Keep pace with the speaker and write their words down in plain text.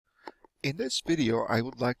In this video, I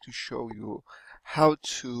would like to show you how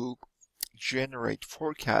to generate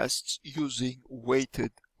forecasts using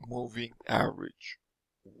weighted moving average.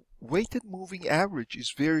 Weighted moving average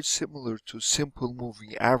is very similar to simple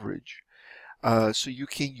moving average. So you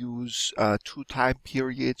can use 2 time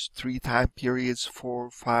periods, 3 time periods,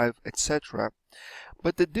 4, 5, etc.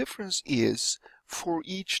 But the difference is for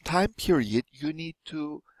each time period, you need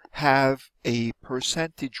to have a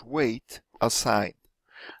percentage weight assigned.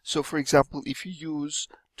 So for example, if you use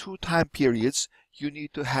 2 time periods, you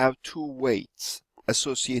need to have 2 weights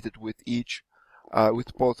associated with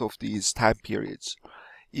with both of these time periods.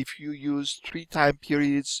 If you use 3 time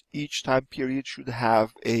periods, each time period should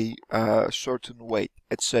have a certain weight,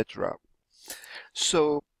 etc.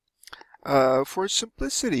 So for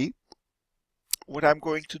simplicity, what I'm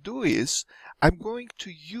going to do is I'm going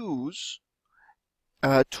to use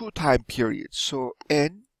 2 time periods. So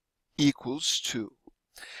n equals 2.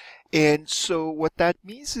 And so what that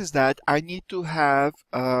means is that I need to have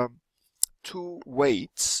 2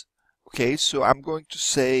 weights. Okay, so I'm going to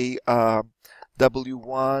say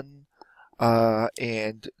W1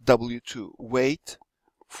 and W2, weight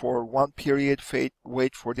for one period,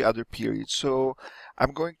 weight for the other period. So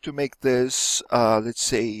I'm going to make this, let's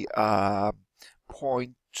say,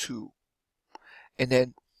 0.2. And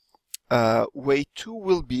then weight 2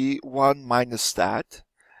 will be 1 minus that,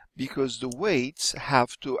 because the weights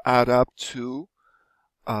have to add up to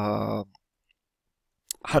 100%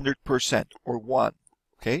 or 1.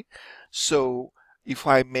 Okay, so if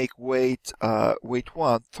I make weight 1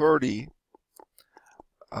 30,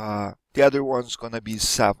 the other one's gonna be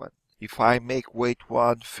 7. If I make weight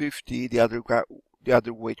 1 50, the other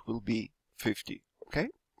weight will be 50. Okay,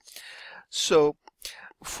 so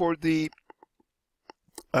for the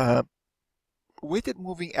weighted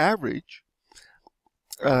moving average,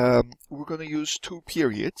 we're going to use 2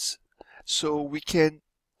 periods, so we can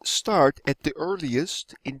start at the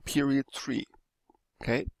earliest in period 3.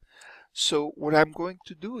 Okay, so what I'm going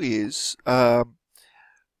to do is from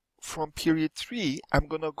period 3, I'm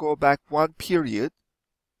going to go back 1 period,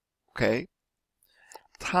 okay,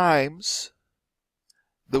 times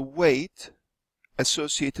the weight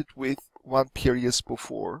associated with 1 period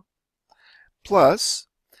before, plus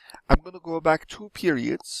I'm going to go back 2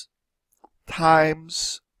 periods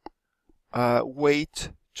times weight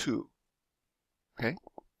 2. Okay,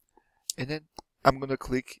 and then I'm going to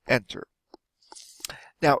click enter.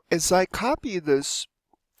 Now, as I copy this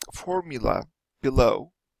formula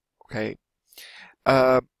below, okay,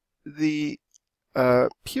 the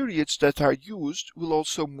periods that are used will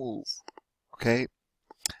also move. Okay,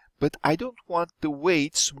 but I don't want the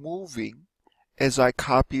weights moving as I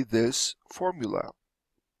copy this formula.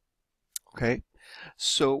 Okay,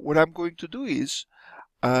 so what I'm going to do is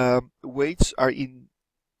weights are in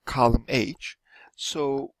column H,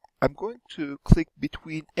 so I'm going to click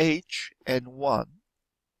between H and 1,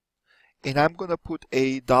 and I'm going to put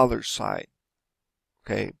a $sign.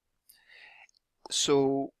 Okay,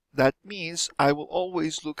 so that means I will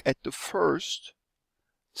always look at the first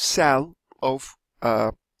cell of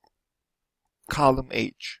column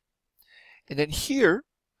H, and then here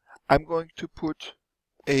I'm going to put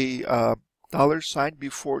a $sign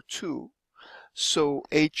before 2, so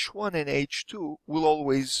H1 and H2 will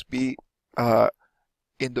always be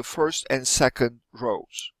in the first and second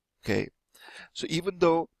rows. Okay, so even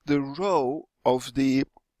though the row of the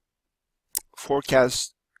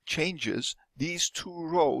forecast changes, these 2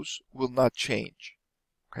 rows will not change.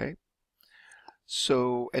 Okay,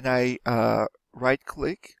 so and I right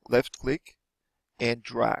click, left click, and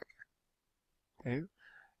drag. Okay,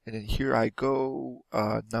 and then here I go,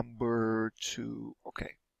 number 2.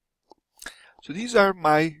 Okay, so these are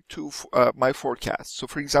my my forecasts. So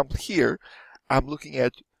for example, here I'm looking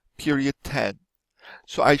at period 10.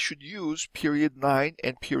 So I should use period 9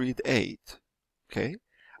 and period 8. Okay,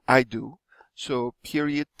 I do. So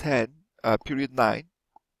period 10, period 9,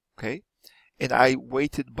 okay, and I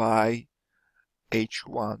weighted by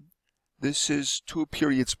H1. This is 2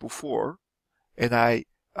 periods before, and I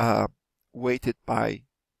weighted by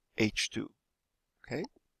H2. Okay,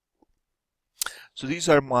 so these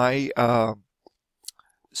are my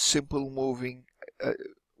simple moving,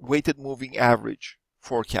 weighted moving average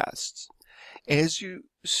forecasts. And as you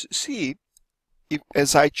see,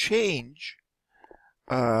 as I change,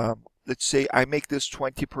 let's say I make this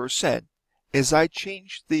 20%, as I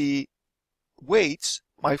change the weights,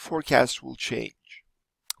 my forecast will change.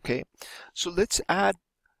 Okay, so let's add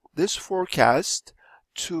this forecast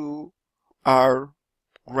to our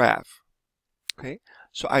graph. Okay,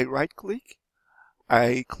 so I right click,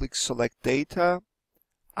 I click select data,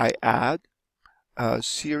 I add,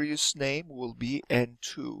 series name will be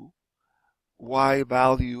N2. Y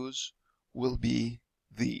values will be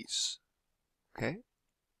these. Okay.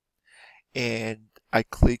 And I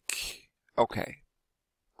click OK.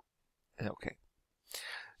 And OK.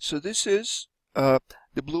 So this is the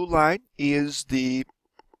blue line is the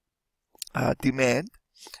demand,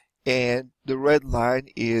 and the red line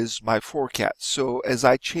is my forecast. So as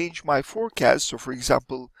I change my forecast, so for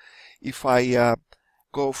example, if I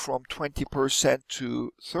go from 20%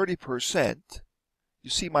 to 30%, you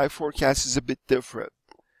see my forecast is a bit different.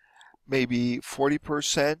 Maybe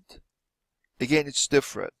 40%, again it's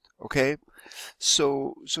different. Okay,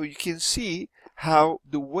 so you can see how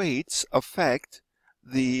the weights affect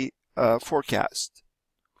the forecast.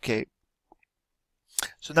 Okay,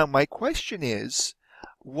 so now my question is,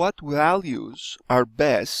 what values are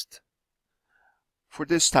best for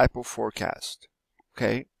this type of forecast?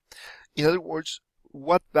 Okay, in other words,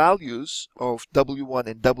 what values of W1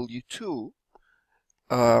 and W2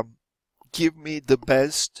 give me the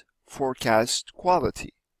best forecast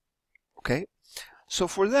quality? Okay, so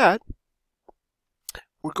for that,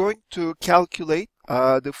 we're going to calculate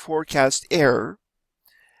the forecast error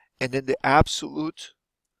and then the absolute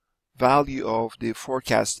value of the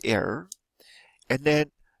forecast error, and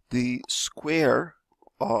then the square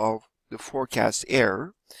of the forecast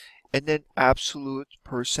error, and then absolute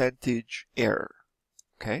percentage error.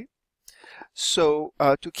 Okay, so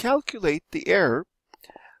to calculate the error,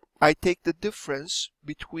 I take the difference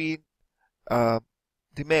between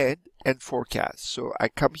demand and forecast. So I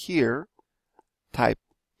come here, type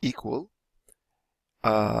equal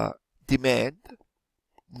demand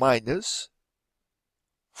minus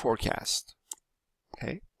forecast.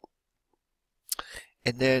 Okay,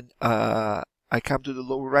 and then I come to the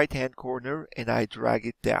lower right hand corner and I drag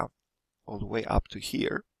it down all the way up to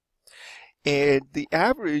here, and the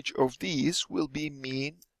average of these will be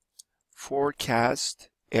mean forecast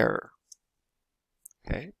error.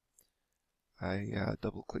 Okay, I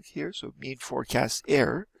double click here, so mean forecast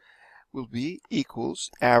error will be equals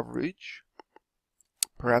average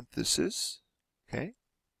parenthesis. Okay,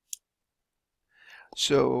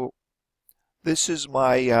 so this is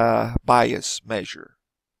my bias measure.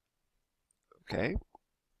 Okay,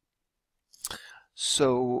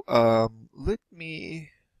 so let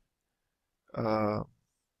me okay,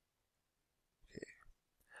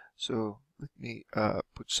 so let me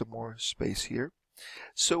put some more space here.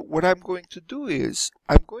 So what I'm going to do is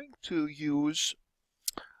I'm going to use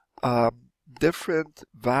different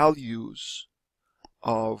values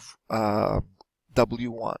of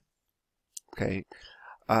W1. Okay,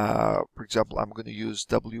 for example, I'm going to use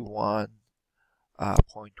W1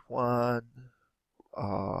 0.1.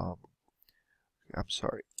 I'm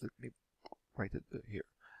sorry, let me write it here.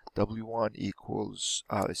 W1 equals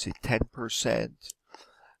let's say 10%.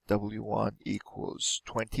 W1 equals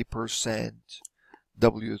 20%.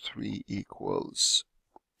 W3 equals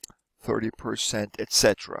 30%,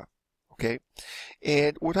 etc. Okay,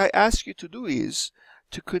 and what I ask you to do is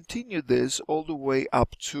to continue this all the way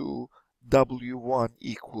up to W1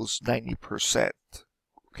 equals 90%.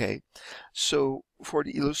 Okay, so for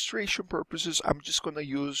the illustration purposes, I'm just going to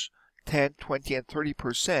use 10, 20, and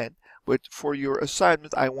 30%, but for your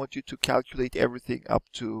assignment, I want you to calculate everything up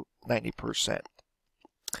to 90%.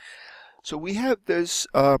 So we have this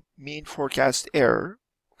mean forecast error,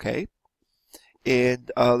 okay,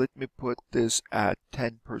 and let me put this at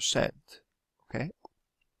 10%, okay.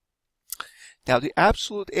 Now the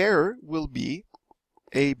absolute error will be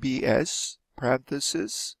ABS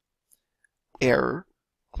parenthesis error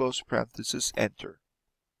close parenthesis enter.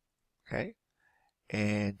 Okay,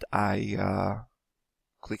 and I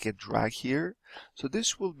click and drag here. So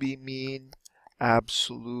this will be mean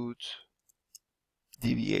absolute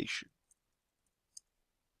deviation.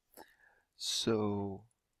 So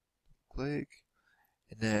click,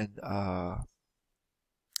 and then I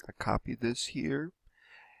copy this here.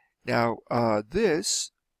 Now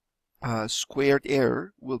this squared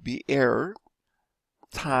error will be error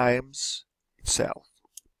times itself.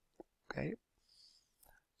 Okay,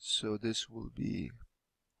 so this will be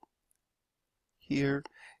here,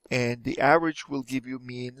 and the average will give you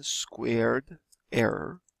mean squared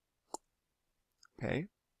error. Okay,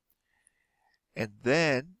 and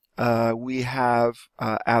then we have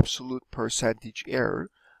absolute percentage error.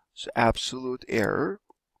 So absolute error,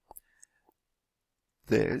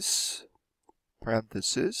 this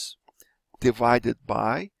parenthesis divided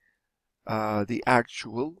by the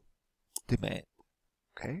actual demand.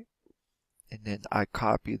 Okay, and then I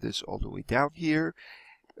copy this all the way down here.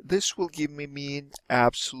 This will give me mean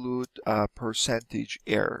absolute percentage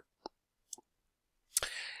error.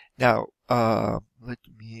 Now let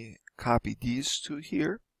me copy these two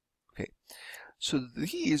here. Okay, so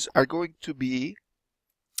these are going to be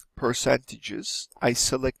percentages. I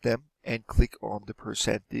select them and click on the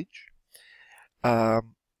percentage.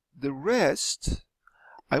 The rest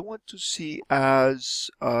I want to see as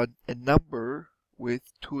a number with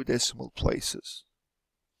 2 decimal places.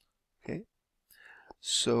 Okay,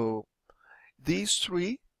 so these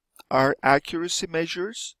three are accuracy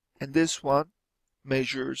measures, and this one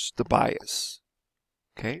measures the bias.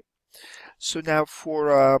 Okay, so now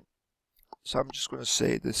for so I'm just going to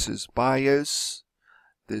say this is bias,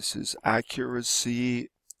 this is accuracy,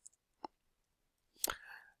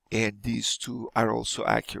 and these two are also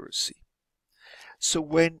accuracy. So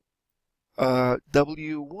when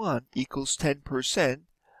W1 equals 10%,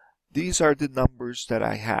 these are the numbers that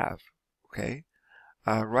I have. Okay,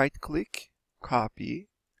 right click, copy,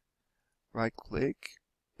 right click,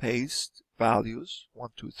 paste values 1,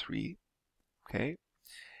 2, 3. Okay,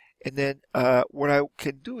 and then what I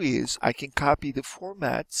can do is I can copy the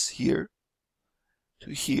formats here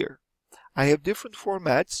to here. I have different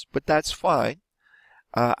formats, but that's fine.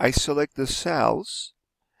 I select the cells.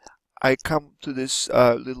 I come to this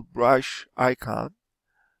little brush icon.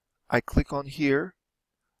 I click on here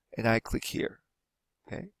and I click here.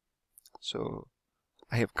 Okay, so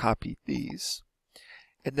I have copied these,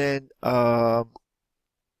 and then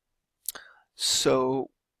so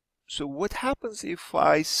what happens if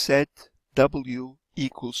I set W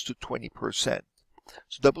equals to 20%?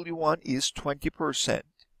 So W1 is 20%.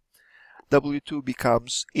 W2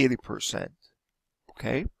 becomes 80%.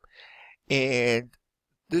 Okay, and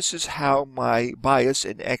this is how my bias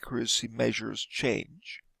and accuracy measures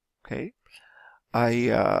change. Okay,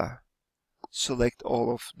 I select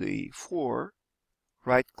all of the 4,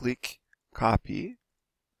 right click, copy,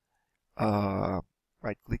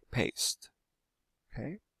 right click, paste.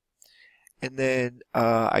 Okay, and then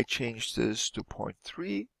I change this to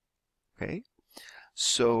 0.3. Okay,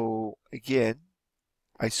 so again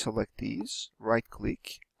I select these, right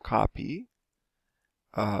click, copy,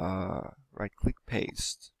 right click,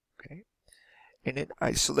 paste. Okay, and then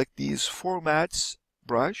I select these formats,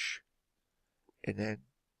 brush, and then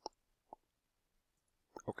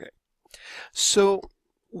okay. So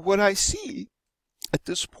what I see at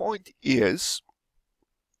this point is,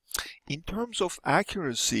 in terms of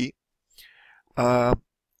accuracy,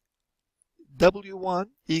 W1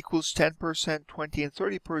 equals 10%, 20, and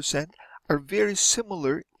 30% are very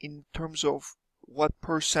similar in terms of what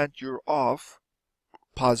percent you're off,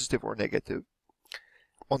 positive or negative,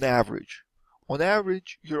 on average. On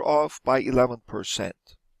average, you're off by 11%.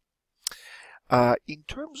 In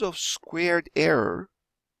terms of squared error,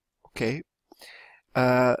 okay,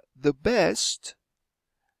 the best,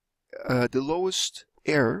 the lowest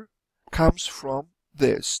error comes from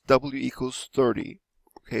this, W equals 30.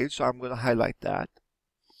 Okay, so I'm going to highlight that.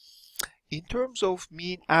 In terms of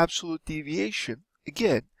mean absolute deviation,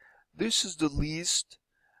 again, this is the least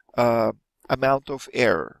amount of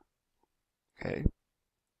error. Okay,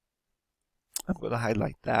 I'm going to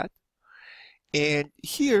highlight that. And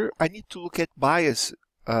here I need to look at bias.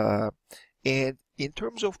 And in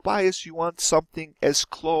terms of bias, you want something as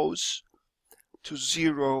close to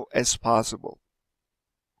 0 as possible.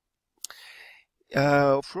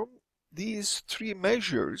 From these 3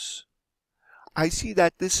 measures, I see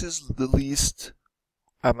that this is the least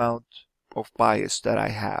amount of bias that I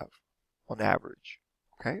have on average.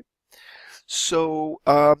 Okay, so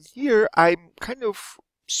here I'm kind of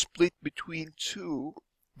split between 2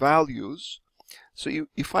 values. So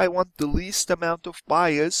if I want the least amount of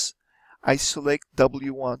bias, I select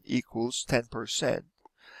W1 equals 10%.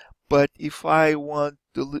 But if I want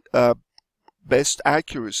the best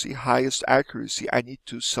accuracy, highest accuracy, I need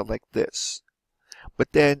to select this.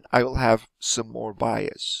 But then I will have some more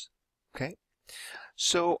bias. Okay,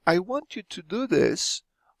 so I want you to do this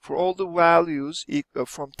for all the values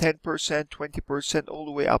from 10%, 20%, all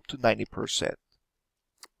the way up to 90%.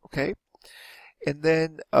 Okay, and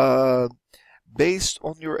then based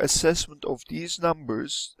on your assessment of these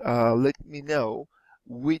numbers, let me know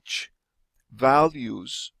which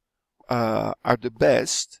values are the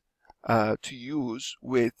best to use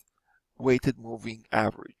with weighted moving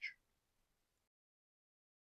average.